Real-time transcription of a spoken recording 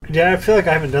Yeah, I feel like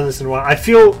I haven't done this in a while. I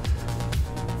feel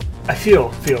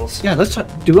feels. Yeah, let's talk.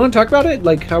 Do we want to talk about it?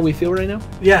 Like how we feel right now?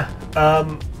 Yeah.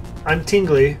 I'm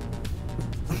tingly.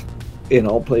 In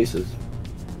all places.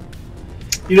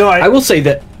 You know, I will say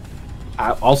that.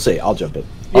 I'll jump in.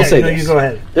 I'll say this. You go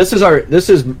ahead. This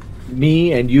is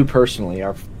me and you personally,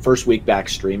 our first week back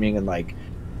streaming in like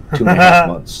 2.5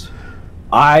 months.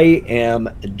 I am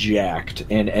jacked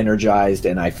and energized,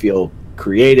 and I feel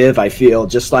creative. I feel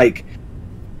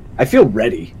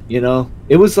ready. You know,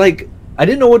 it was like I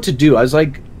didn't know what to do. I was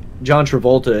like John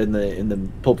Travolta in the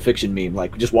Pulp Fiction meme,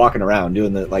 like just walking around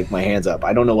doing my hands up.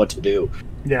 I don't know what to do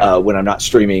when I'm not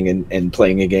streaming and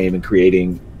playing a game and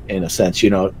creating in a sense, you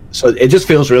know. So it just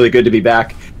feels really good to be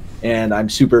back, and I'm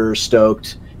super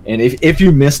stoked. And if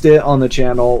you missed it on the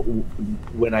channel,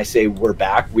 when I say we're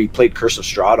back, we played Curse of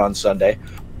Strahd on Sunday,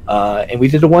 and we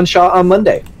did a one shot on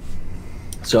Monday.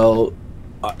 So,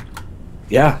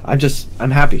 yeah, I'm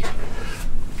happy.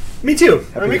 Me too.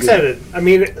 I'm excited. I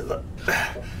mean,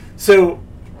 so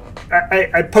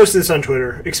I posted this on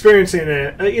Twitter. Experiencing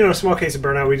a small case of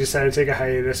burnout, we decided to take a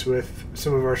hiatus with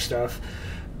some of our stuff.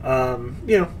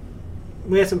 We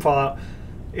had some fallout.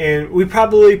 And we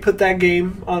probably put that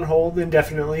game on hold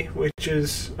indefinitely, which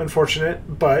is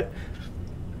unfortunate. But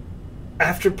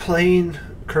after playing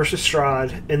Curse of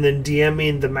Strahd and then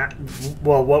DMing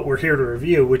what we're here to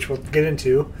review, which we'll get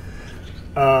into,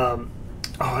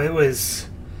 it was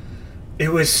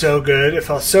so good. It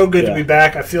felt so good to be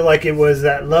back. I feel like it was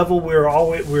that level we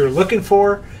were looking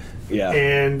for. Yeah,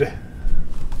 and it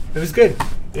was good.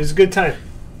 It was a good time.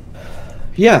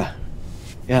 Yeah.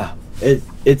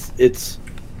 It's.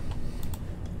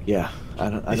 Yeah,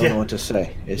 I don't know what to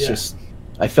say. It's just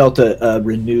I felt a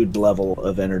renewed level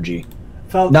of energy.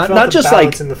 Felt not just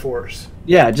like in the force.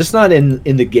 Yeah, just not in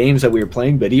the games that we were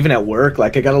playing, but even at work.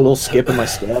 Like I got a little skip in my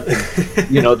step,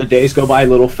 and the days go by a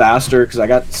little faster because I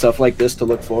got stuff like this to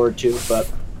look forward to. But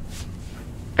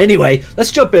anyway,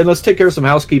 let's jump in. Let's take care of some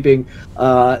housekeeping.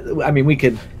 We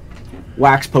could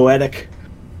wax poetic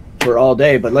for all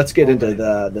day, but let's get into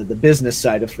the business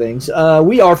side of things.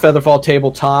 We are Featherfall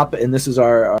Tabletop, and this is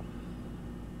our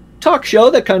talk show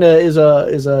that kind of is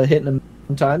a hit in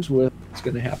times with what's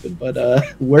going to happen, but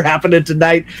we're happening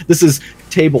tonight. This is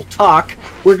Table Talk.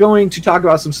 We're going to talk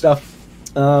about some stuff,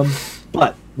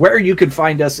 but where you can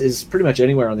find us is pretty much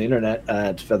anywhere on the internet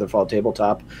at Featherfall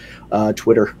Tabletop.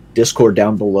 Twitter, Discord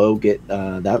down below. Get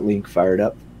that link fired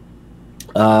up.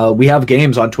 We have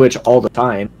games on Twitch all the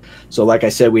time. So like I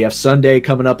said, we have Sunday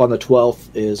coming up on the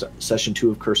 12th is Session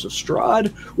 2 of Curse of Strahd,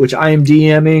 which I am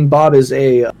DMing. Bob is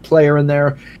a player in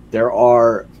there. There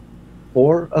are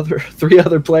three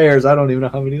other players. I don't even know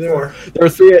how many there are. There are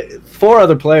four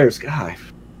other players. God,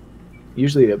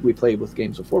 usually we play with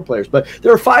games with 4 players, but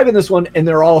there are 5 in this one, and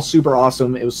they're all super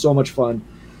awesome. It was so much fun.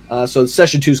 So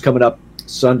Session 2 is coming up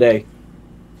Sunday.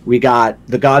 We got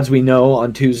The Gods We Know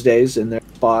on Tuesdays in their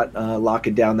spot,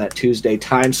 locking down that Tuesday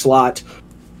time slot.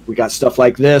 We got stuff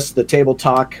like this, the Table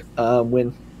Talk,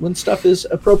 when stuff is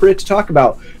appropriate to talk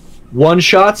about.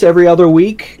 One-shots every other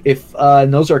week,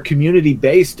 and those are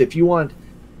community-based. If you're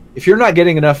not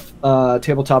getting enough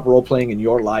tabletop role-playing in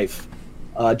your life,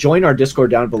 join our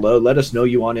Discord down below. Let us know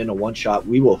you want in a one-shot.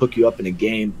 We will hook you up in a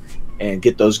game and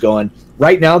get those going.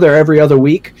 Right now, they're every other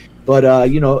week. But,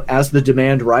 as the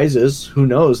demand rises, who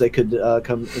knows? They could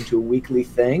come into a weekly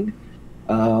thing.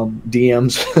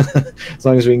 DMs, as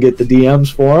long as we can get the DMs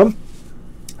for them.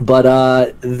 But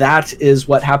that is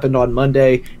what happened on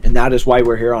Monday, and that is why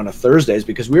we're here on a Thursday, is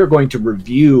because we are going to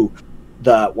review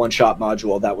the one-shot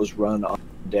module that was run on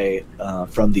Monday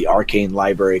from the Arcane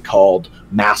Library called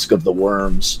Mask of the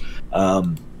Worms.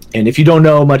 And if you don't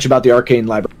know much about the Arcane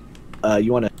Library,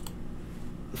 you want to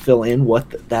fill in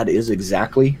what that is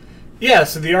exactly? Yeah,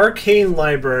 so the Arcane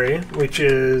Library, which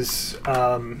is,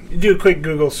 you do a quick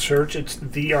Google search, it's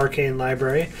the Arcane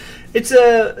Library. It's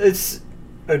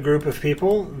a group of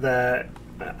people that,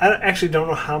 I actually don't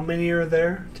know how many are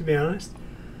there, to be honest,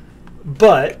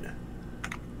 but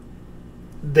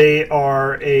they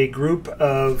are a group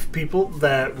of people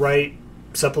that write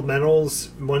supplementals,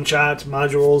 one-shots,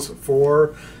 modules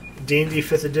for D&D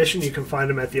 5th edition. You can find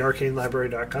them at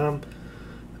thearcanelibrary.com.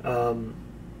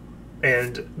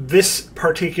 And this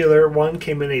particular one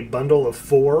came in a bundle of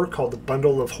 4 called the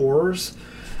Bundle of Horrors.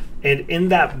 And in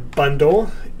that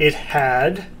bundle, it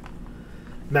had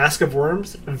Mask of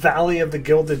Worms, Valley of the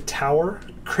Gilded Tower,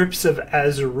 Crypts of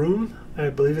Azurum,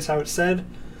 I believe is how it's said.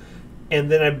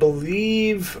 And then I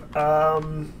believe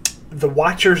The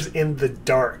Watchers in the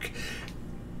Dark.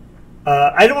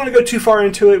 I don't want to go too far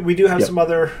into it. We do have some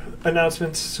other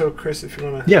announcements. So, Chris, if you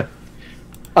want to... Yeah.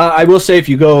 I will say if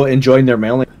you go and join their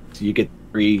mailing, you get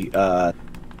free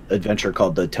adventure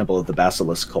called the Temple of the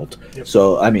Basilisk Cult. Yep.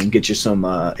 So, I mean, get you some,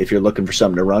 if you're looking for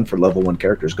something to run for level 1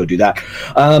 characters, go do that.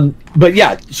 But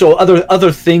yeah, so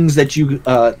other things that you,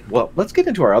 well, let's get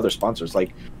into our other sponsors.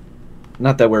 Like,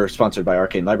 not that we're sponsored by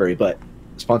Arcane Library, but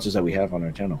sponsors that we have on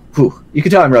our channel. Whew, you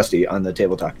can tell I'm rusty on the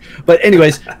table talk. But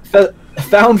anyways,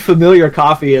 Found Familiar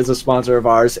Coffee is a sponsor of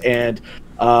ours, and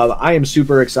I am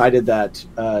super excited that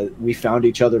we found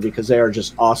each other because they are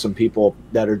just awesome people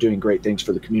that are doing great things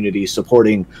for the community,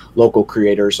 supporting local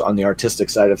creators on the artistic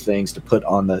side of things to put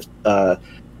on the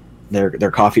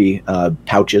their coffee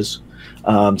pouches.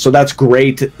 So that's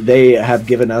great. They have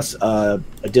given us a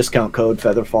discount code,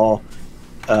 Featherfall,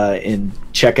 in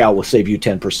checkout will save you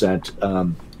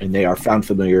 10%, and they are Found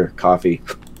Familiar Coffee.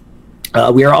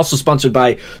 We are also sponsored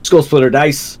by Skull Splitter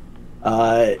Dice.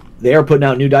 They are putting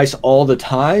out new dice all the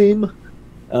time,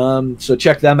 so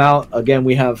check them out. Again,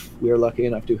 we are lucky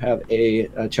enough to have a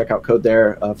checkout code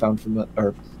there.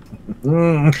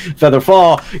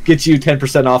 Featherfall gets you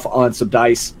 10% off on some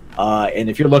dice. And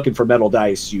if you're looking for metal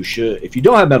dice, you should. If you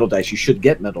don't have metal dice, you should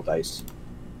get metal dice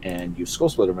and use Skull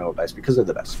Splitter metal dice because they're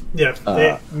the best.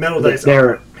 Yeah, metal dice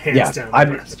are hands down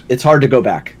the best. It's hard to go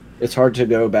back. It's hard to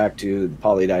go back to the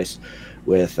poly dice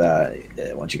with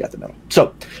once you got the metal.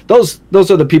 So those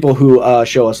are the people who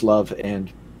show us love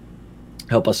and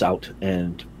help us out,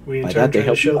 and we in turn try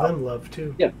to show them love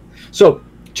too. Yeah. So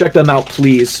check them out,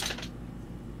 please.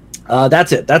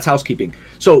 That's it. That's housekeeping.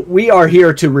 So we are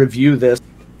here to review this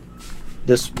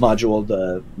module,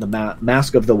 the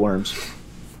Mask of the Worms.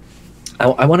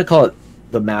 I want to call it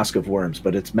the Mask of Worms,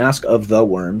 but it's Mask of the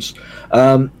Worms.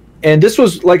 And this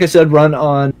was, like I said, run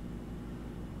on.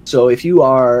 So if you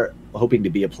are hoping to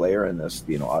be a player in this,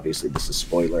 obviously this is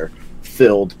spoiler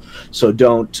filled. So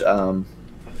don't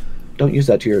use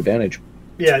that to your advantage.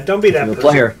 Yeah, don't be that person.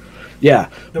 Player. Yeah,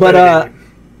 but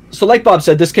so like Bob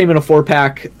said, this came in a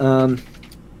 4-pack, and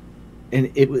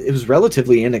it was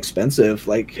relatively inexpensive.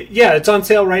 Like, yeah, it's on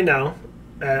sale right now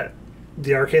at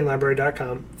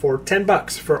thearcanelibrary.com for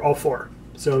 $10 for all 4.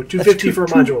 So $250 for a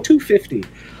module. $250.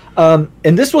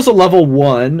 And this was a level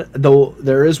 1, though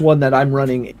there is one that I'm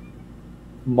running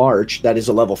March that is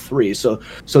a level 3. So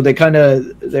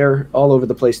they're all over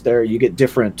the place there. You get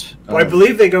different. Well, I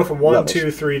believe they go from 1, levels.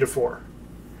 2, 3 to 4.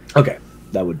 Okay,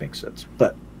 that would make sense.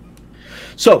 But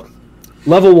so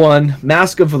level 1,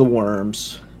 Mask of the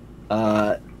Worms.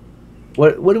 What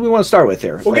do we want to start with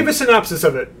here? We'll give a synopsis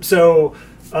of it. So,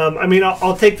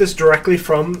 I'll take this directly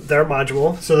from their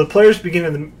module. So the players begin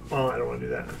in the. Oh, I don't want to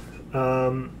do that.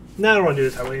 No, I don't want to do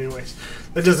it that way. Anyways,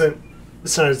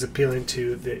 it's not as appealing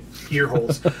to the ear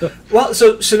holes. Well,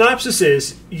 so synopsis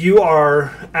is you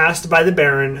are asked by the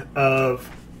Baron of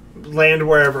land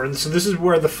wherever, and so this is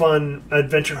where the fun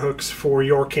adventure hooks for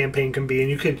your campaign can be.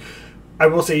 And I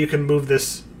will say you can move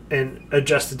this and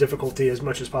adjust the difficulty as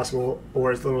much as possible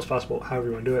or as little as possible, however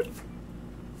you want to do it.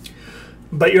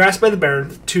 But you're asked by the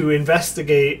Baron to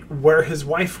investigate where his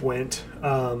wife went.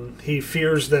 He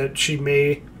fears that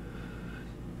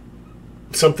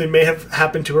something may have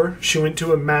happened to her. She went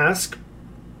to a mask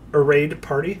raid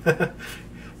party.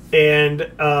 And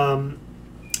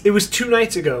it was 2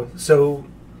 nights ago. So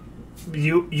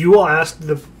you will ask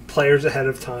the players ahead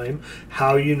of time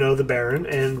how you know the Baron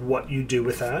and what you do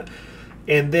with that.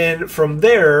 And then from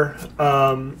there,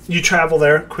 you travel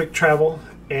there, quick travel,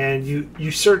 and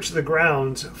you search the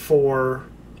grounds for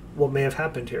what may have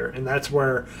happened here. And that's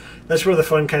where the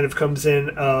fun kind of comes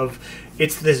in of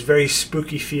it's this very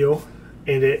spooky feel,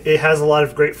 and it has a lot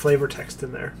of great flavor text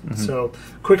in there. Mm-hmm. So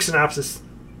quick synopsis,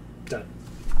 done.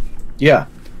 Yeah.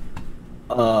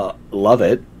 Love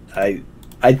it.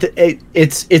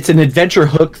 It's an adventure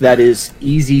hook that is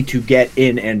easy to get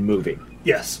in and moving.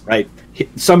 Yes. Right.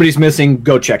 Somebody's missing.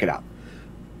 Go check it out.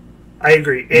 I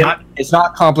agree. It's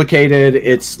not complicated.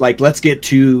 It's like let's get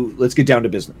down to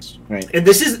business. Right. And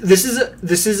this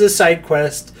is a side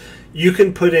quest you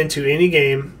can put into any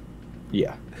game.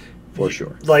 Yeah, for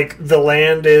sure. Like the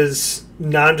land is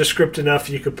nondescript enough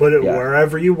you could put it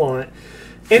wherever you want,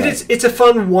 and it's a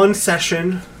fun 1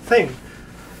 session thing.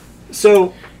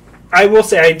 So I will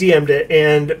say I DM'd it,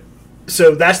 and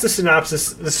so that's the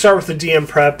synopsis. Let's start with the DM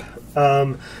prep.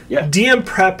 DM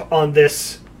prep on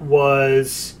this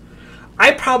was,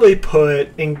 I probably put,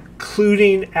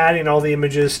 including adding all the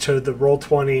images to the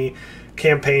Roll20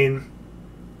 campaign,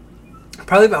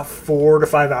 probably about 4 to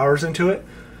 5 hours into it.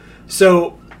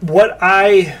 So what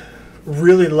I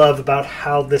really love about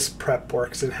how this prep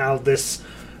works and how this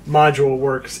module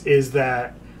works is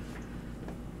that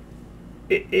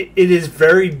it is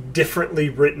very differently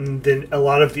written than a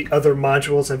lot of the other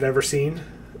modules I've ever seen,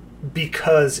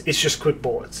 because it's just quick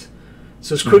bullets.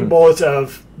 So it's quick bullets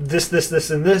of this, this, this,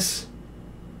 and this.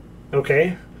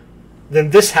 Okay.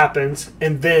 Then this happens,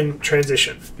 and then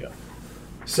transition. Yeah.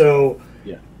 So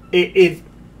it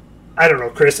I don't know,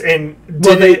 Chris. And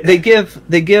they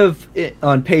give it,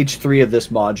 on page 3 of this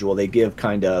module, they give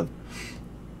kind of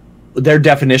their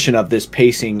definition of this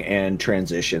pacing and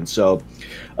transition. So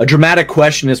a dramatic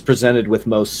question is presented with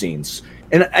most scenes.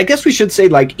 And I guess we should say,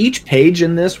 like, each page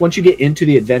in this, once you get into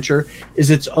the adventure, is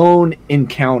its own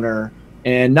encounter.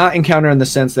 And not encounter in the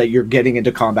sense that you're getting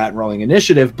into combat and rolling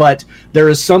initiative, but there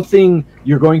is something,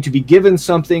 you're going to be given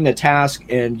something, a task,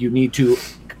 and you need to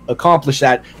accomplish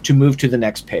that to move to the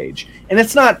next page. And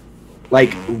it's not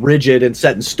like rigid and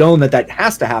set in stone that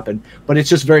has to happen, but it's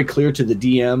just very clear to the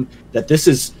DM that this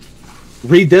is,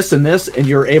 read this and this, and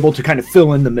you're able to kind of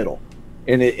fill in the middle.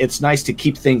 And it's nice to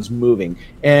keep things moving.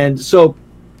 And so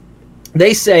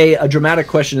they say a dramatic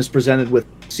question is presented with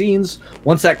scenes.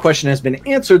 Once that question has been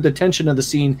answered, the tension of the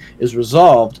scene is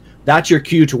resolved. That's your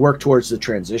cue to work towards the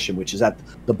transition, which is at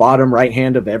the bottom right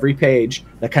hand of every page.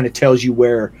 That kind of tells you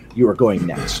where you are going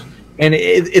next. And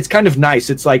it's kind of nice.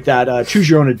 It's like that choose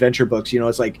your own adventure books.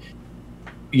 It's like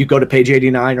you go to page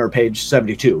 89 or page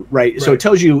 72, right? So it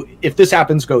tells you, if this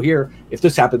happens, go here. If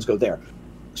this happens, go there.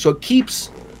 So it keeps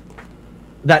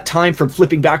that time from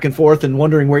flipping back and forth and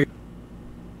wondering where,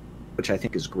 which I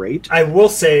think is great. I will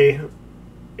say,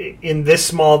 in this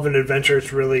small of an adventure,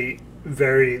 it's really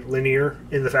very linear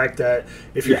in the fact that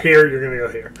if you're here, you're going to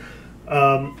go here.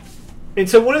 And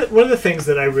so one of the things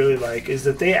that I really like is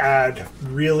that they add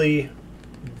really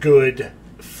good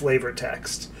flavor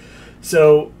text.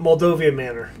 So Moldovia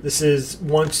Manor. This is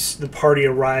once the party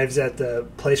arrives at the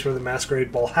place where the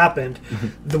masquerade ball happened.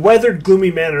 The weathered, gloomy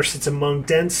manor sits among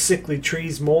dense, sickly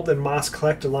trees. Mold and moss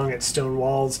collect along its stone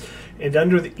walls and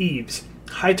under the eaves.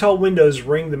 High, tall windows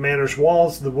ring the manor's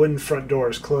walls. The wooden front door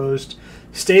is closed.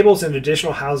 Stables and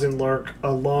additional housing lurk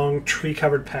along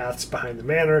tree-covered paths behind the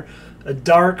manor. A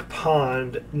dark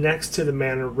pond next to the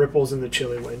manor ripples in the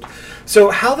chilly wind. So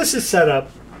how this is set up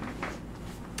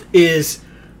is,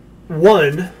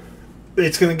 one,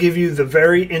 it's going to give you the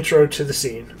very intro to the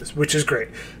scene, which is great.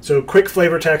 So quick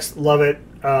flavor text, love it.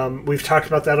 We've talked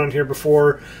about that on here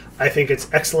before. I think it's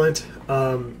excellent.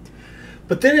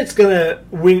 But then it's going to,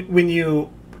 when you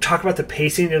talk about the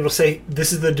pacing, it'll say,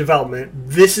 this is the development.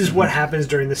 This is what happens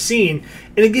during the scene.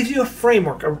 And it gives you a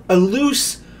framework, a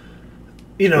loose,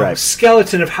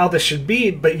 skeleton of how this should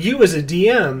be. But you as a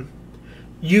DM,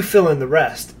 you fill in the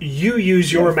rest. You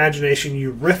use your imagination.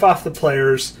 You riff off the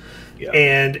players. Yeah.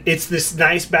 And it's this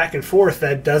nice back and forth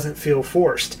that doesn't feel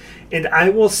forced. And I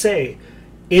will say,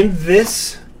 in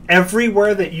this,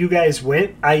 everywhere that you guys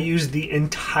went, I used the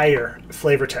entire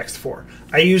flavor text for.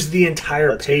 I used the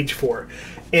entire page for.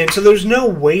 And so there's no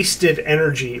wasted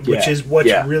energy, which is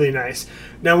what's really nice.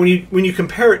 Now, when you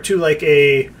compare it to like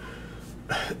and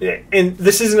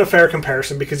this isn't a fair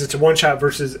comparison because it's a one-shot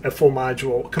versus a full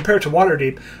module. Compared to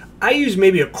Waterdeep, I used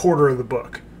maybe a quarter of the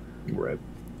book. Right.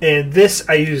 And this,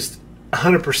 I used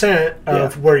 100%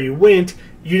 of where you went.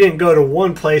 You didn't go to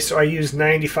one place, so I used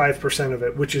 95% of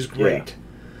it, which is great.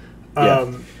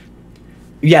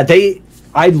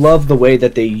 I love the way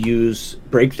that they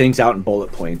break things out in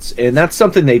bullet points. And that's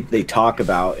something they talk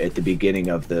about at the beginning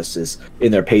of this, is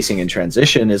in their pacing and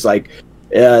transition, is like,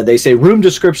 they say room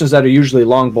descriptions that are usually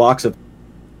long blocks of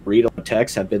read-on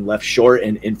text have been left short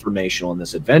and informational in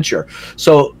this adventure.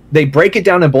 So they break it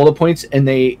down in bullet points, and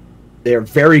they're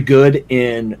very good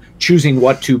in choosing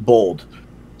what to bold.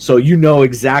 So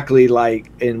exactly,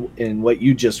 like in what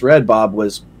you just read, Bob,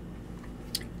 was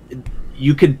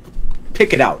you could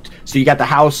pick it out. So you got the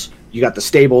house, you got the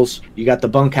stables, you got the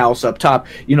bunkhouse up top.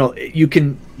 You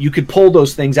could pull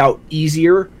those things out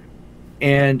easier,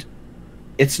 and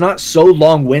it's not so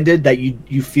long-winded that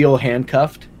you feel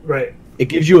handcuffed. Right. It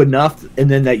gives you enough, and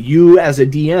then that you as a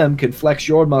DM can flex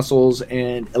your muscles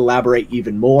and elaborate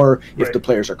even more if the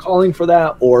players are calling for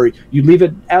that, or you leave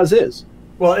it as is.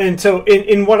 Well, and so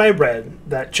in what I read,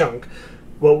 that chunk,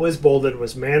 what was bolded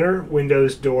was manor,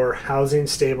 windows, door, housing,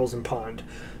 stables, and pond.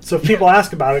 So if people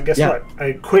ask about it, guess what?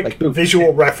 A quick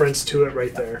visual reference to it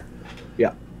right there.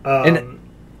 Yeah. And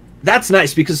that's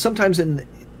nice, because sometimes and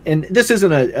this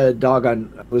isn't a dog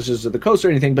on Wizards of the Coast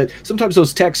or anything, but sometimes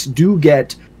those texts do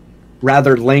get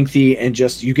rather lengthy, and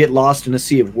just you get lost in a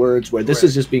sea of words, where this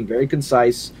is just being very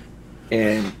concise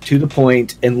and to the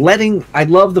point, and I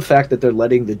love the fact that they're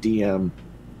letting the DM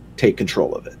take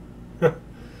control of it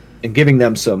and giving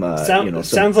them some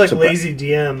sounds like lazy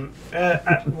DM,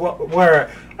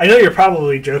 where I know you're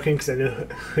probably joking because I know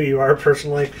who you are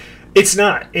personally. It's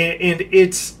not, and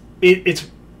it's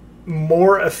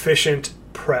more efficient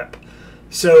prep.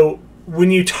 So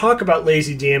when you talk about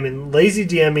lazy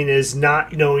DMing is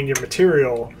not knowing your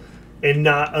material and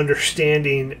not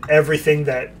understanding everything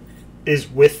that is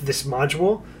with this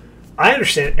module. I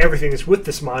understand everything that's with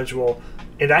this module,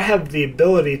 and I have the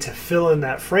ability to fill in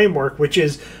that framework, which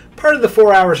is part of the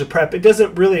 4 hours of prep. It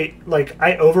doesn't really, like,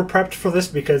 I over prepped for this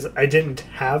because I didn't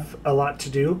have a lot to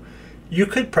do. You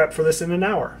could prep for this in an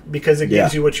hour because it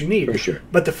gives you what you need. For sure.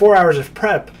 But the 4 hours of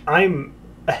prep, I'm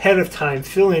ahead of time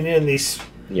filling in this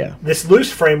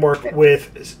loose framework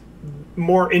with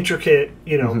more intricate,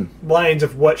 lines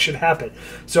of what should happen.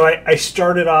 So I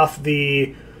started off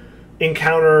the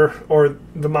encounter or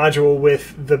the module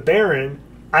with the Baron.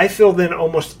 I filled in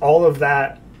almost all of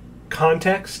that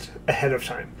context ahead of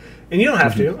time. And you don't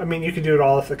have to. I mean, you can do it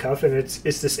all off the cuff, and it's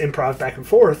this improv back and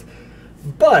forth.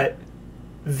 But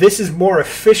this is more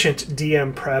efficient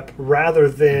DM prep rather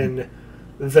than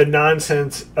the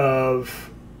nonsense of,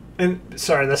 and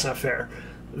sorry, that's not fair,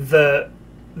 the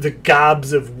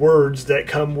gobs of words that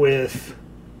come with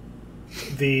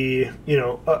the,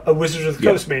 a Wizards of the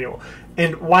Coast manual.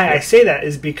 And why I say that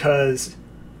is because,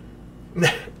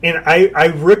 and I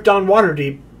ripped on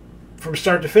Waterdeep from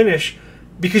start to finish,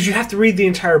 because you have to read the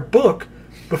entire book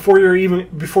before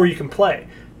you can play.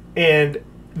 And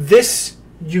this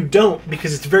you don't,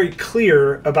 because it's very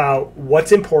clear about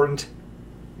what's important,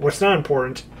 what's not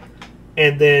important,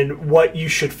 and then what you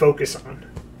should focus on.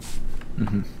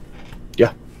 Mm-hmm.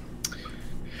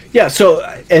 Yeah. So,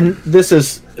 and this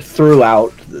is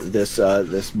throughout this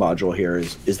module here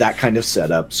is that kind of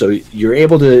setup. So you're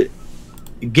able to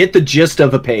get the gist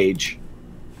of a page,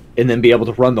 and then be able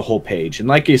to run the whole page. And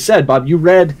like you said, Bob, you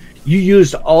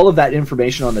used all of that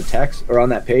information on the text or on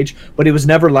that page, but it was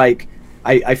never like,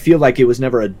 I feel like it was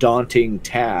never a daunting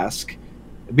task.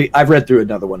 I've read through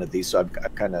another one of these, so I'm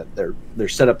kind of, they're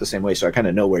set up the same way, so I kind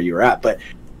of know where you're at. But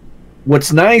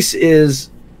what's nice is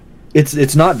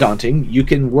it's not daunting. You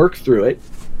can work through it,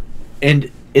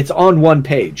 and it's on one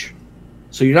page.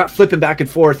 So you're not flipping back and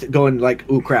forth going like,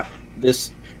 ooh, crap,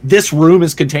 this room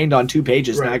is contained on 2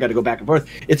 pages. Right. Now I got to go back and forth.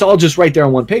 It's all just right there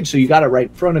on one page. So you got it right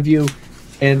in front of you.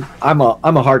 And I'm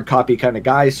a hard copy kind of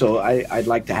guy, so I'd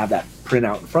like to have that print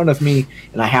out in front of me,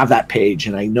 and I have that page,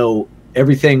 and I know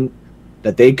everything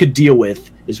that they could deal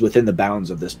with is within the bounds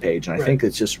of this page. And I think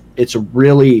it's a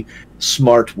really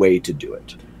smart way to do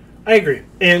it. I agree.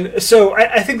 And so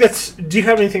I think do you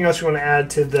have anything else you want to add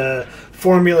to the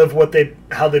formula of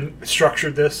how they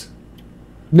structured this?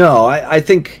 No, I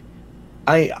think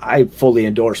I fully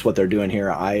endorse what they're doing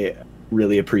here. I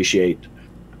really appreciate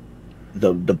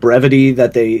the brevity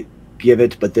that they give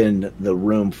it, but then the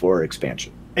room for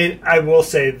expansion. And I will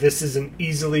say this is an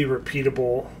easily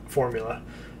repeatable formula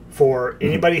for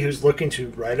anybody who's looking to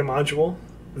write a module.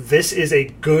 This is a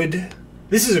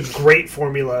great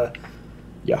formula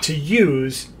to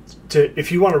use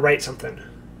if you want to write something.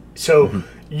 So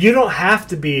you don't have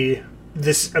to be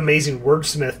this amazing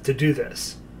wordsmith to do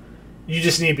this. You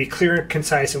just need to be clear and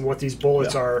concise in what these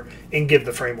bullets are and give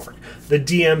the framework. The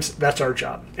DMs, that's our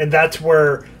job. And that's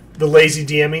where the lazy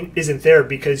DMing isn't there,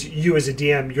 because you as a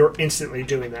DM, you're instantly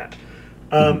doing that.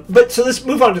 But so let's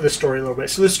move on to the story a little bit.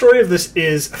 So the story of this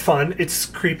is fun. It's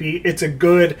creepy. It's I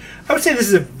would say this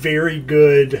is a very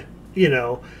good,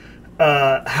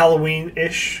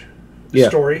 Halloween-ish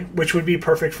story, which would be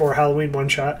perfect for a Halloween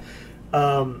one-shot.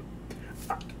 The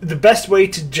best way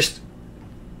to just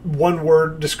one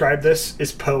word describe this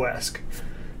is Poe-esque.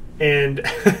 And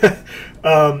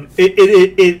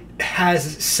it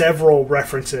has several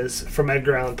references from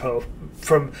Edgar Allan Poe,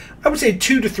 from, I would say,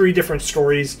 2 to 3 different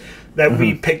stories that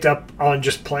we picked up on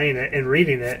just playing it and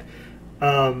reading it.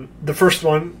 The first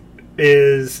one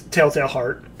is Telltale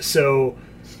Heart. So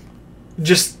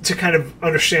just to kind of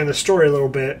understand the story a little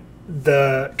bit,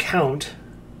 the Count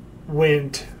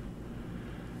went...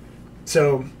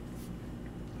 So...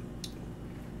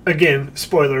 Again,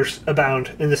 spoilers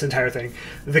abound in this entire thing.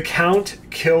 The Count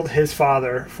killed his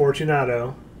father,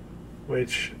 Fortunato,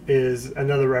 which is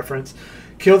another reference.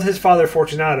 Killed his father,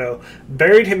 Fortunato,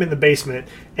 buried him in the basement,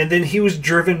 and then he was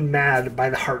driven mad by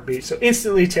the heartbeat. So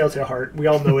instantly, Telltale Heart. We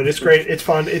all know it. It's great. It's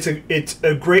fun. It's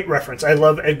a great reference. I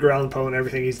love Edgar Allan Poe and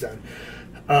everything he's done.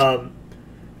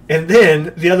 And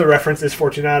then the other reference is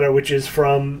Fortunato, which is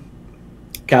from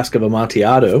Cask of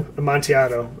Amontillado.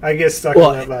 Amontillado. I get stuck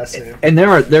on that last name. And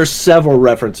there's several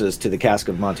references to the Cask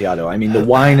of Amontillado. I mean, the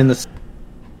wine in the...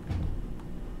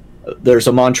 There's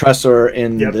a Montresor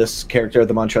in this character.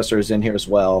 The Montresor is in here as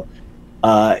well.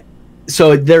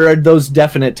 So there are those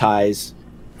definite ties.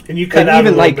 And you cut out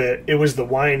a little bit. It was the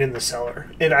wine in the cellar.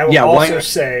 And I will also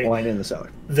say... Wine in the cellar.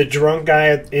 The drunk guy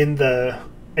in the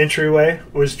entryway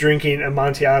was drinking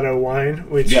Amontillado wine,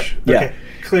 which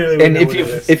clearly we and know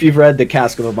if you've read the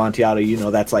Cask of Amontillado, you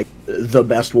know that's like the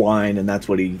best wine, and that's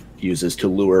what he uses to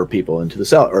lure people into the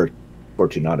cellar, or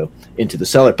Fortunato into the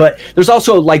cellar. But there's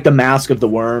also like the Mask of the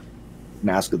Worm,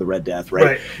 Mask of the Red Death,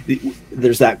 right?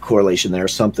 There's that correlation there.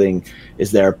 Something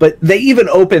is there, but they even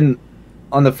open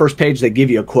on the first page. They give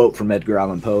you a quote from Edgar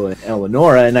Allan Poe and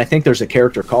Eleonora, and I think there's a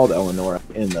character called Eleonora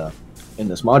in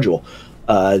this module.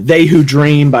 They who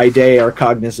dream by day are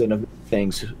cognizant of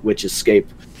things which escape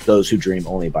those who dream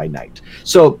only by night.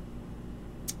 So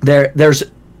there's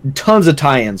tons of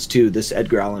tie-ins to this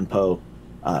Edgar Allan Poe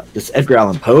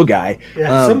guy.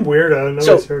 Yeah, some weirdo.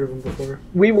 Nobody's heard of him before.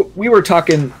 We were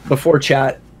talking before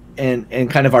chat and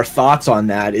kind of our thoughts on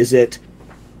that. Is it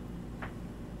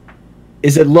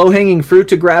low-hanging fruit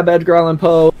to grab Edgar Allan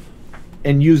Poe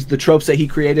and use the tropes that he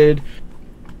created?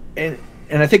 And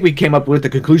I think we came up with the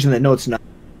conclusion that no, it's not.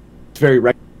 It's very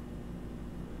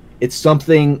it's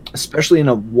something, especially in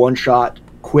a one-shot,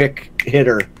 quick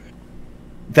hitter,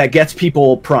 that gets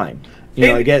people primed.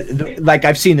 Like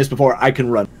I've seen this before. I can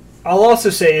run. I'll also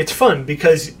say it's fun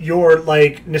because your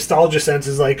like nostalgia sense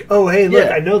is like, oh hey,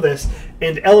 look, I know this.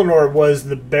 And Eleanor was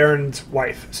the Baron's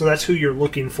wife, so that's who you're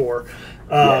looking for.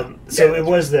 It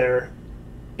was there,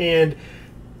 and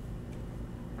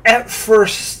at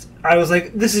first I was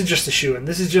like, this is just a shoo-in.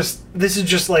 This is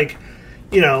just like,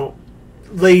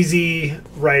 lazy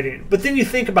writing. But then you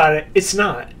think about it, it's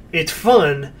not. It's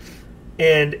fun,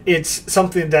 and it's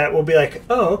something that will be like,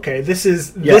 oh, okay, this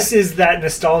is that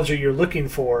nostalgia you're looking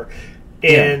for.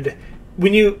 And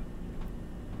when you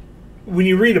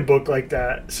read a book like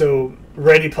that, so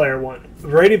Ready Player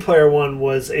One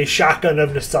was a shotgun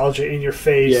of nostalgia in your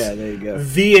face. Yeah, there you go.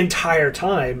 The entire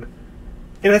time.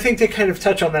 And I think they kind of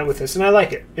touch on that with this, and I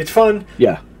like it. It's fun.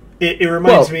 Yeah. It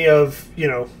reminds me of,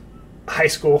 high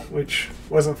school, which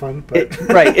wasn't fun. But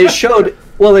It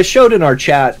showed in our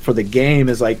chat for the game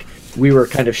is like we were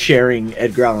kind of sharing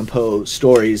Edgar Allan Poe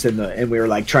stories and we were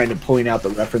like trying to point out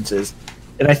the references.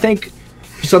 And I think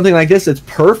something like this, it's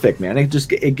perfect, man.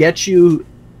 It gets you,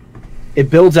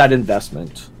 it builds that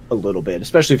investment a little bit,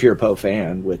 especially if you're a Poe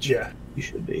fan, which you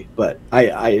should be. But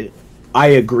I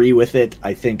agree with it.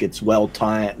 I think it's well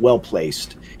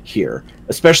placed here,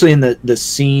 especially in the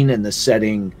scene and the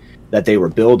setting that they were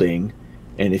building.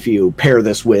 And if you pair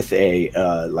this with a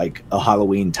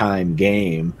Halloween time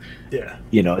game,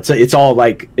 it's all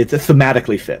like it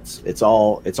thematically fits. It's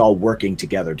all working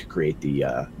together to create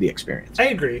the experience. I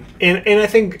agree, and I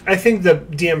think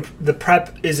the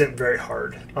prep isn't very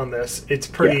hard on this. It's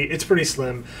pretty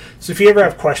slim. So if you ever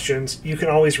have questions, you can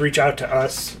always reach out to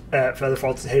us at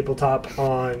Featherfall Tabletop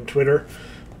on Twitter,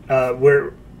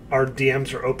 where our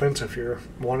DMs are open. So if you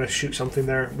want to shoot something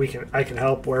there, I can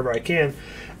help wherever I can.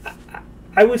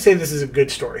 I would say this is a good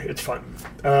story. It's fun.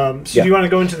 Do you want to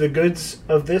go into the goods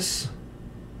of this,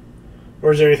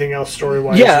 or is there anything else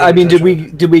story-wise? Yeah, I mean, did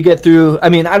we get through? I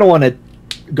mean, I don't want to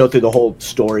go through the whole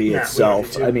story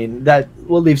itself. I mean, that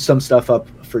we'll leave some stuff up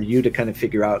for you to kind of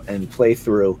figure out and play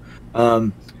through.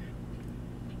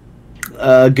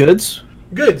 Goods.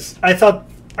 I thought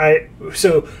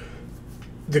so.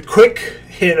 The quick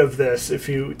hit of this, if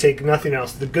you take nothing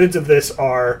else, the goods of this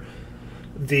are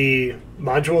the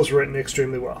module is written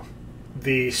extremely well.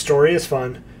 The story is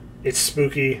fun. It's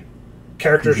spooky.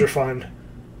 Characters are fun.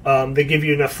 They give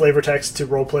you enough flavor text to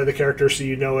roleplay the character so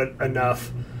you know it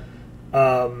enough.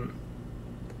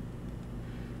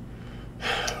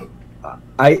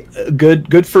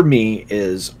 Good for me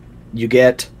is you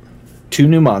get 2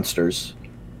 new monsters.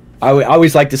 I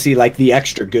always like to see like the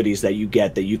extra goodies that you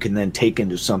get that you can then take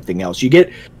into something else. You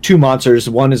get 2 monsters.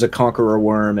 One is a conqueror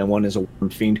worm and one is a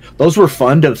worm fiend. Those were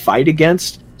fun to fight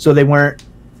against, so they weren't,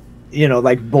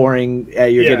 like boring.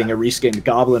 You're getting a reskinned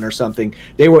goblin or something.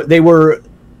 They were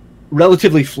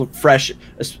relatively fresh,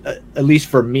 at least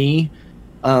for me,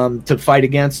 to fight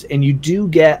against. And you do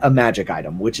get a magic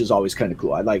item, which is always kind of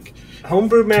cool. I like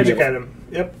homebrew magic item.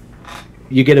 Yep.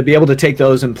 You get to be able to take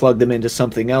those and plug them into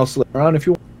something else later on if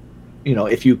you want.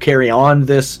 If you carry on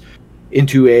this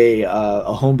into a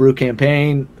homebrew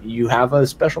campaign, you have a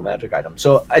special magic item.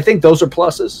 So I think those are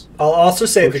pluses. I'll also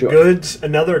say goods,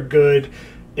 another good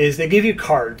is they give you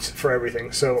cards for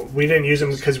everything. So we didn't use them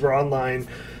because we're online,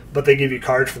 but they give you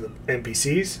cards for the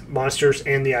NPCs, monsters,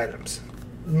 and the items.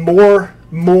 More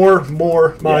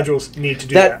modules need to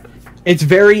do that. It's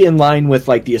very in line with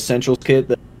like the Essentials kit,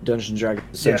 the Dungeons &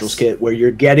 Dragons Essentials kit, where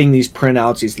you're getting these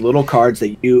printouts, these little cards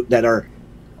that are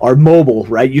mobile,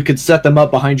 right? You could set them up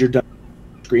behind your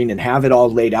screen and have it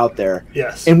all laid out there.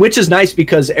 Yes. And which is nice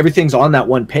because everything's on that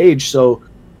one page, so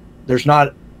there's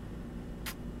not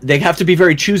they have to be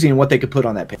very choosy in what they could put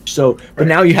on that page. So, but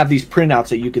now you have these printouts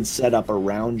that you can set up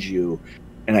around you,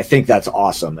 and I think that's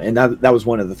awesome. And that was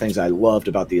one of the things I loved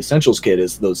about the Essentials kit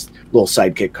is those little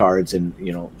sidekick cards and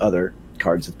other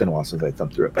cards. It's been a while since I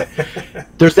thumbed through it, but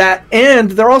there's that,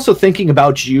 and they're also thinking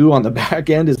about you on the back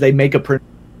end as they make a print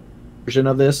version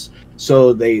of this.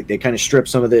 So they kind of strip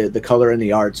some of the color and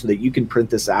the art so that you can print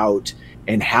this out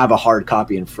and have a hard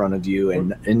copy in front of you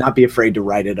and not be afraid to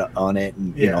write it on it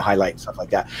and highlight and stuff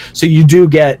like that. So you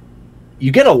get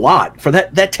a lot for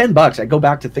that $10. I go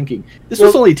back to thinking this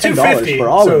was only $10 for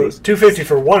all of these. $250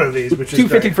 for one of these, which is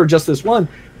 $250 for just this one,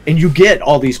 and you get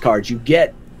all these cards. You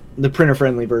get the printer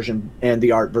friendly version and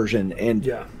the art version,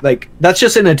 and like that's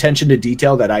just an attention to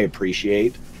detail that I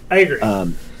appreciate. I agree.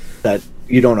 That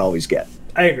you don't always get.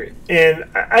 I agree, and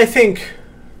I think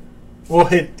we'll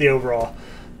hit the overall.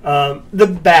 The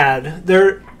bad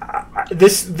there.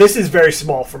 This is very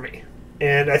small for me,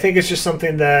 and I think it's just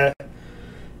something that,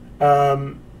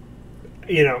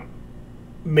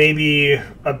 maybe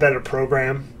a better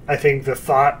program. I think the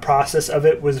thought process of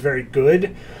it was very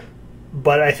good,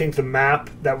 but I think the map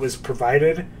that was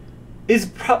provided is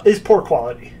poor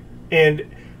quality, and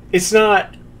it's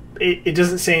not. It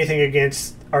doesn't say anything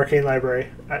against Arcane Library.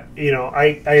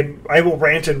 I will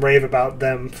rant and rave about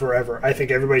them forever. I think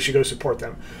everybody should go support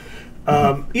them.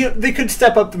 They could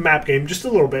step up the map game just a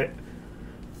little bit,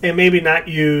 and maybe not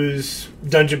use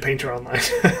Dungeon Painter Online.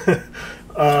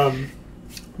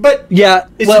 But yeah,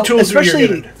 it's a tool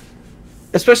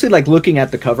especially like looking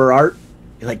at the cover art,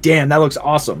 you're like, damn, that looks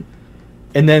awesome.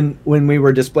 And then when we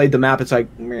were displayed the map, it's like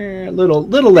little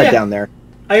let down there.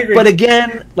 I agree. But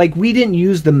again, like we didn't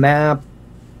use the map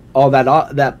all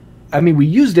that. I mean, we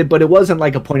used it, but it wasn't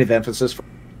like a point of emphasis.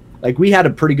 Like we had a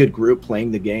pretty good group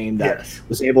playing the game that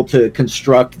was able to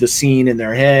construct the scene in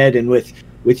their head, and with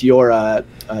your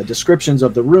descriptions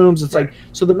of the rooms, it's like,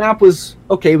 so the map was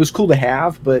okay. It was cool to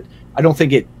have, but I don't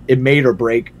think it made or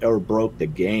broke the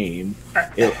game.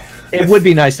 It would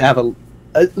be nice to have a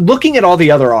looking at all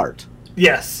the other art.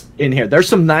 Yes, in here, there's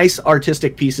some nice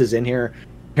artistic pieces in here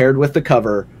paired with the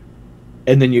cover,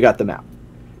 and then you got the map.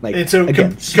 Like, and so,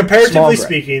 again, comparatively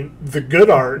speaking, the good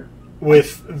art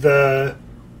with the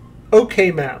okay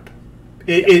map,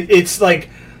 it's like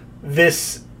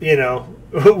this.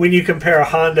 When you compare a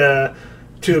Honda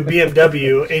to a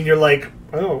BMW, and you're like,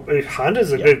 oh,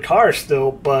 Honda's a good car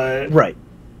still, but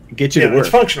get you to work. It's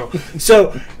functional.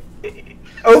 So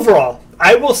overall,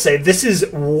 I will say this is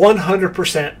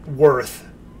 100% worth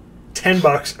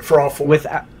 $10 for all four,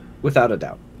 without a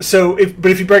doubt. So,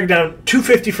 if you break it down,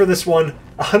 $250 for this one,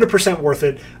 100% worth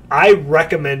it. I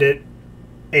recommend it,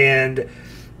 and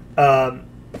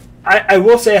I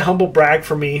will say a humble brag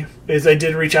for me is I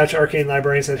did reach out to Arcane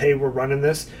Library and said, hey, we're running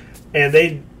this, and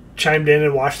they chimed in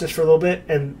and watched this for a little bit,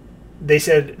 and they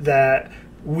said that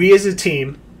we as a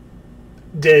team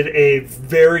did a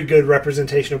very good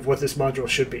representation of what this module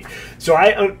should be. So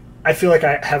I feel like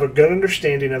I have a good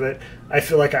understanding of it. I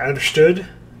feel like I understood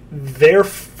their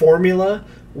formula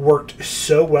worked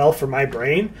so well for my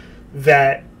brain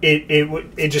that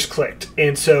it just clicked.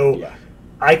 And so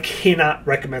I cannot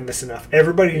recommend this enough.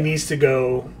 Everybody needs to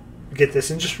go get this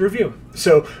and just review.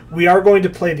 So we are going to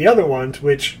play the other ones,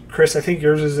 which, Chris, I think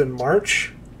yours is in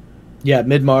March. Yeah,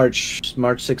 mid-March,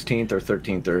 March 16th or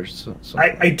 13th or something.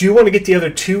 I do want to get the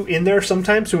other two in there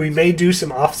sometime, so we may do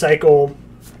some off-cycle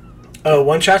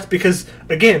one-shots because,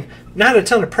 again, not a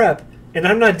ton of prep, and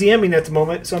I'm not DMing at the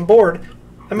moment, so I'm bored.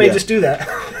 I may just do that.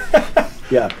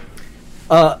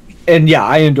 And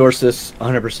I endorse this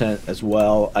 100% as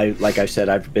well. Like I said,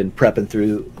 I've been prepping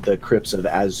through the Crypts of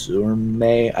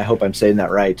Azurme. I hope I'm saying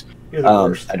that right. You're the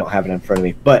worst. I don't have it in front of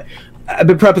me, but I've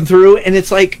been prepping through, and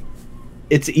it's like,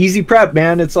 it's easy prep,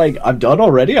 man. It's like, I'm done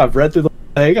already. I've read through the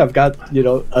thing. I've got,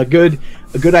 a good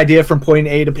idea from point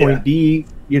A to point B,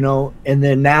 and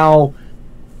then now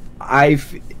I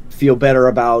feel better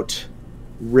about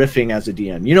riffing as a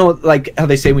DM. Like how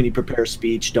they say when you prepare a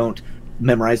speech, don't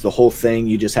memorize the whole thing,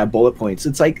 you just have bullet points.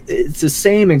 It's like, it's the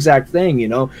same exact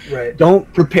thing, Right.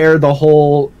 Don't prepare the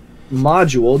whole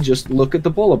module, just look at the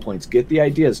bullet points, get the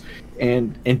ideas,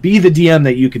 and be the DM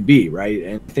that you could be, right?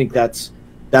 And I think that's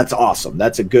awesome.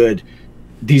 That's a good,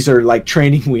 these are like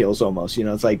training wheels almost,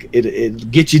 it's like it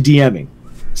gets you DMing.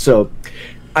 So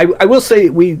I will say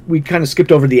we kind of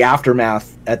skipped over the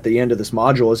aftermath at the end of this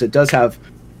module, as it does have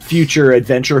future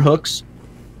adventure hooks.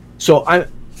 So I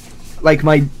like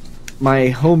my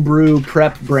homebrew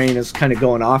prep brain is kind of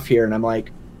going off here, and I'm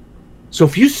like, so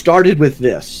if you started with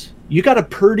this, you got a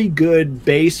pretty good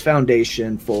base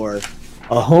foundation for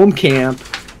a home camp,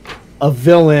 a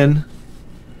villain,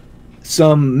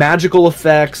 some magical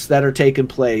effects that are taking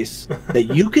place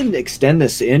that you can extend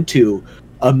this into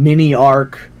a mini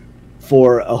arc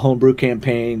for a homebrew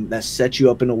campaign that sets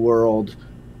you up in a world.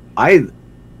 I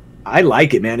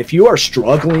like it, man. If you are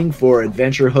struggling for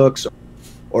adventure hooks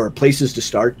or places to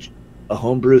start a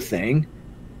homebrew thing,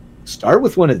 start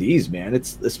with one of these, man.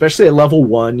 It's especially at level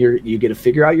 1, you get to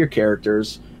figure out your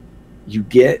characters. You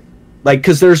get like,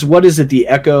 because there's, what is it, the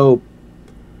echo,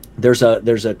 there's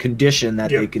a condition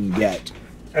that they can get,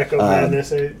 echo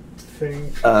madness, I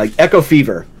think. Echo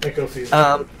fever. Echo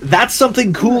fever. That's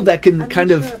something cool that can kind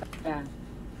of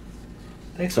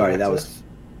Sorry, that was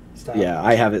Stop. Yeah,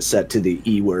 I have it set to the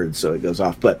E word, so it goes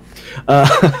off. But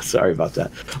sorry about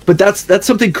that. But that's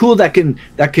something cool that can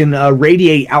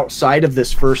radiate outside of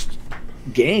this first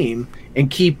game and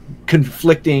keep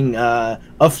afflicting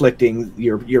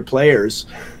your players.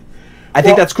 I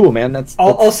think that's cool, man.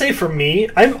 I'll say for me,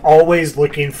 I'm always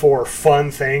looking for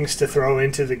fun things to throw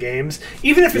into the games,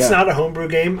 even if it's not a homebrew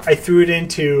game. I threw it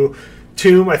into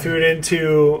Tomb. I threw it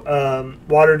into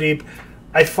Waterdeep.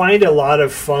 I find a lot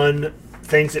of fun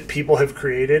things that people have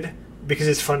created because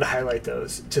it's fun to highlight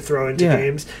those, to throw into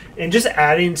games. And just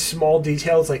adding small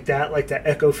details like that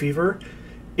Echo Fever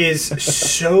is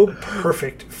so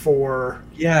perfect for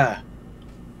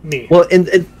me. Well,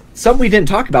 and something we didn't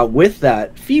talk about with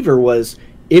that fever was,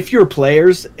 if your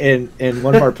players, and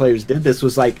one of our players did this,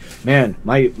 was like, man,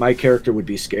 my character would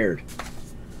be scared.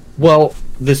 Well,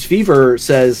 this fever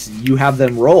says you have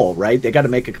them roll, right? They got to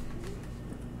make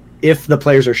if the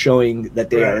players are showing that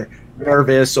they are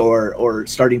nervous or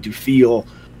starting to feel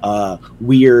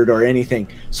weird or anything.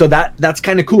 So that's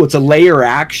kind of cool. It's a layer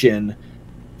action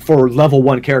for level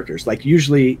 1 characters. Like,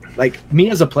 usually, like me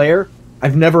as a player,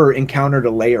 I've never encountered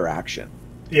a layer action.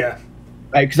 Yeah.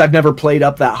 Right, because I've never played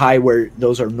up that high where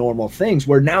those are normal things,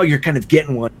 where now you're kind of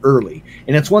getting one early.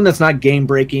 And it's one that's not game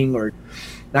breaking or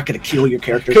not going to kill your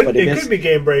characters. But it could be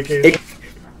game breaking.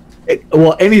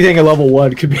 Well, anything at level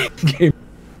 1 could be game.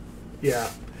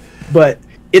 Yeah. But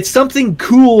it's something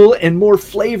cool and more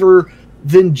flavor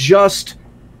than just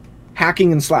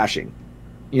hacking and slashing.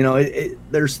 You know,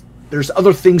 there's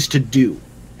other things to do.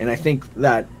 And I think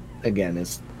that, again,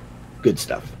 is good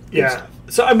stuff.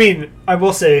 So, I mean, I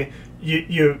will say,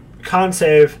 you con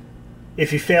save.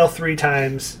 If you fail 3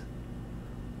 times,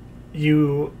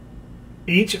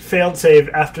 each failed save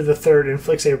after the third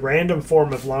inflicts a random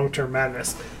form of long-term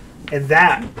madness. And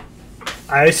that,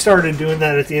 I started doing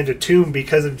that at the end of Tomb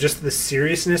because of just the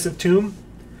seriousness of Tomb.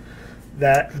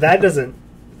 That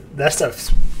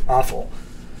stuff's awful.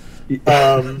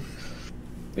 Being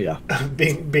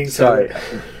sorry.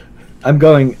 I'm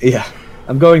going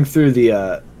through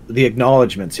the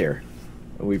acknowledgments here.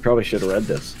 We probably should have read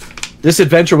this. This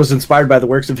adventure was inspired by the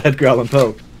works of Edgar Allan Poe.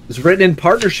 It was written in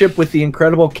partnership with the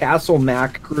incredible Castle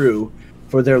Mac crew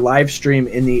for their live stream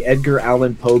in the Edgar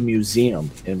Allan Poe Museum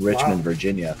in Richmond,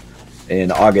 Virginia,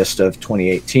 in August of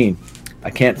 2018. I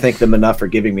can't thank them enough for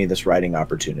giving me this writing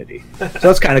opportunity. So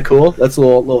that's kind of cool. That's a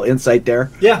little insight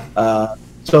there. Yeah.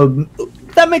 So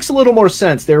that makes a little more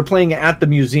sense. They were playing at the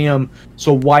museum,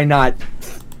 so why not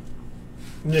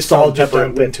just all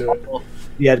jump into it?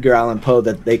 The Edgar Allan Poe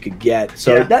that they could get.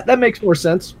 So that makes more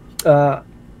sense.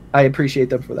 I appreciate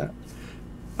them for that.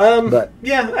 But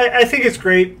I think it's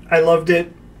great. I loved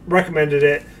it. Recommended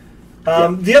it.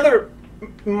 The other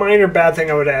minor bad thing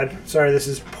I would add, sorry, this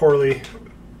is poorly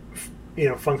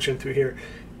function through here,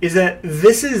 is that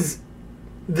this is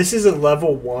a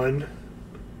level 1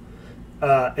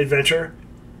 adventure.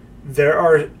 There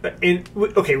are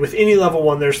with any level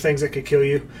 1, there's things that could kill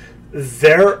you.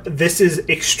 This is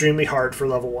extremely hard for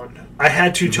level 1. I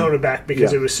had to tone it back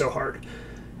because it was so hard.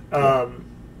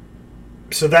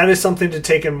 So that is something to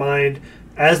take in mind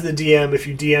as the DM. If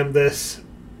you DM this,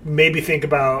 maybe think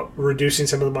about reducing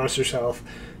some of the monsters' health.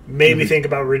 Maybe think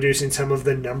about reducing some of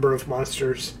the number of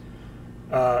monsters,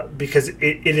 because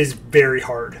it is very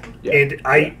hard. Yeah. And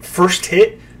I first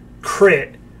hit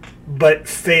crit, but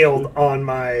failed on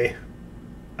my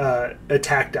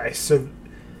attack dice. So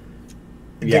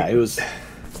it was.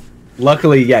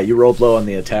 Luckily, you rolled low on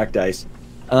the attack dice.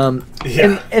 And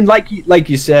like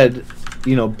you said,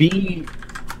 be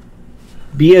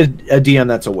a DM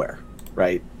that's aware,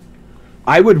 right?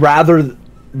 I would rather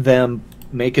them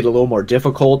make it a little more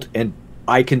difficult and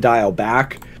I can dial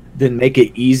back than make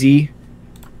it easy.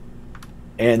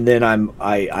 And then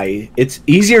it's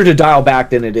easier to dial back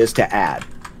than it is to add.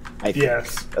 I think,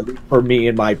 at least for me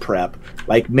in my prep,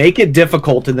 like, make it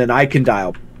difficult and then I can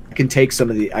dial. I can take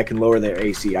I can lower their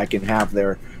AC. I can have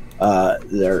their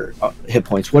hit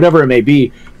points, whatever it may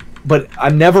be. But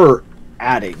I'm never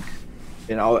adding.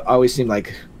 I always seem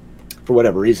like, for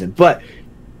whatever reason. But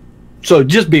So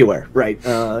just be aware, right?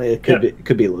 It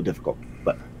could be a little difficult,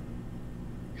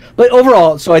 but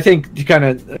overall, so I think to kind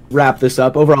of wrap this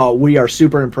up, overall, we are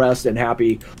super impressed and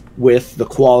happy with the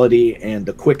quality and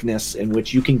the quickness in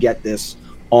which you can get this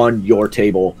on your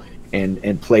table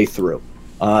and play through.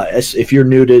 If you're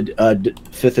new to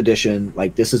 5th edition,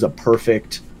 like, this is a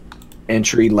perfect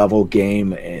entry level game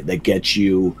that gets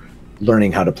you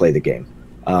learning how to play the game.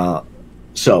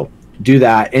 So do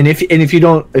that, and if you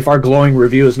don't, if our glowing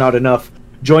review is not enough,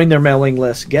 join their mailing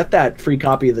list, get that free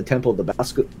copy of the Temple of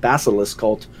the Basilisk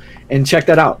Cult, and check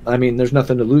that out. I mean, there's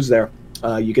nothing to lose there.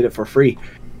 You get it for free,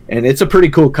 and it's a pretty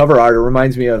cool cover art. It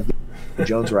reminds me of the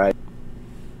Jones Ride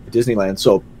at Disneyland.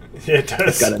 So yeah, it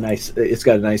does. It's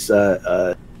got a nice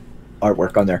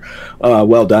artwork on there.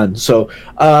 Well done. So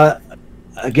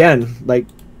again, like,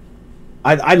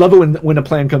 I love it when a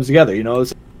plan comes together. You know,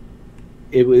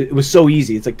 it was so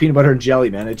easy. It's like peanut butter and jelly,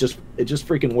 man. It just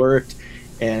freaking worked,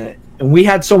 and we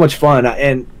had so much fun.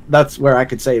 And that's where I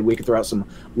could say we could throw out some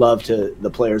love to the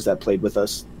players that played with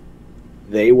us.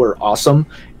 They were awesome,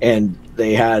 and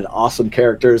they had awesome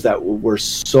characters that were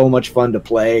so much fun to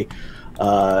play.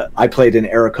 I played in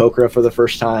Aarakocra for the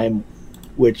first time,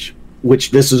 which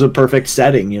this is a perfect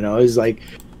setting. You know, is like,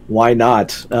 why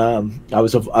not? I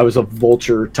was a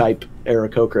vulture type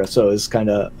Aarakocra, so it's kind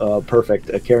of perfect,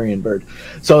 a carrion bird.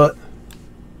 So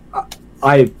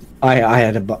I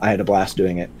had a blast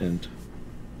doing it, and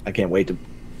I can't wait to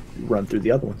run through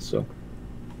the other ones. So,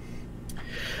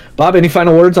 Bob, any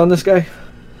final words on this guy?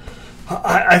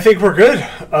 I think we're good.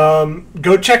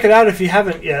 Go check it out if you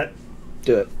haven't yet.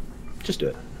 Do it. Just do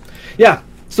it. Yeah.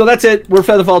 So that's it. We're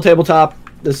Featherfall Tabletop.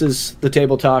 This is the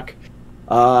Table Talk.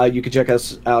 You can check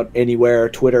us out anywhere.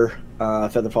 Twitter,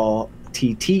 Featherfall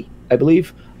TT, I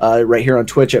believe. Right here on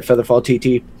Twitch at Featherfall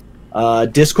TT.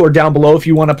 Discord down below if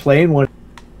you want to play. And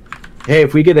hey,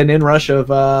 if we get an inrush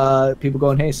of people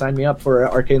going, hey, sign me up for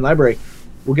Arcane Library,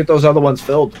 we'll get those other ones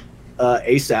filled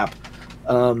ASAP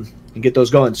and get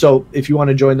those going. So if you want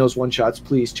to join those one-shots,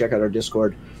 please check out our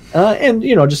Discord. And,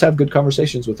 you know, just have good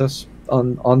conversations with us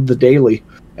on the daily,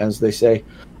 as they say.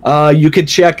 You can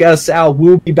check us out.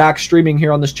 We'll be back streaming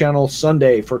here on this channel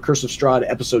Sunday for Curse of Strahd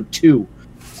Episode 2.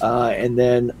 And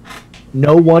then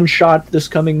no one-shot this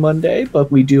coming Monday,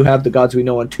 but we do have The Gods We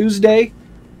Know on Tuesday.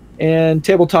 And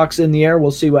Table Talk's in the air.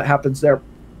 We'll see what happens there.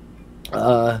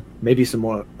 Maybe some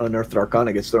more Unearthed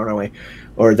Arcana gets thrown away.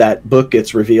 Or that book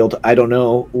gets revealed. I don't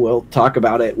know. We'll talk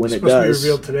about it when it does. It's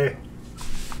supposed to be revealed today.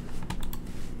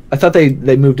 I thought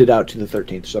they moved it out to the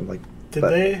 13th or something. Did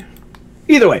they?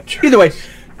 Either way,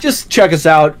 just check us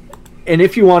out. And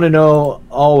if you want to know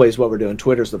always what we're doing,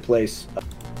 Twitter's the place.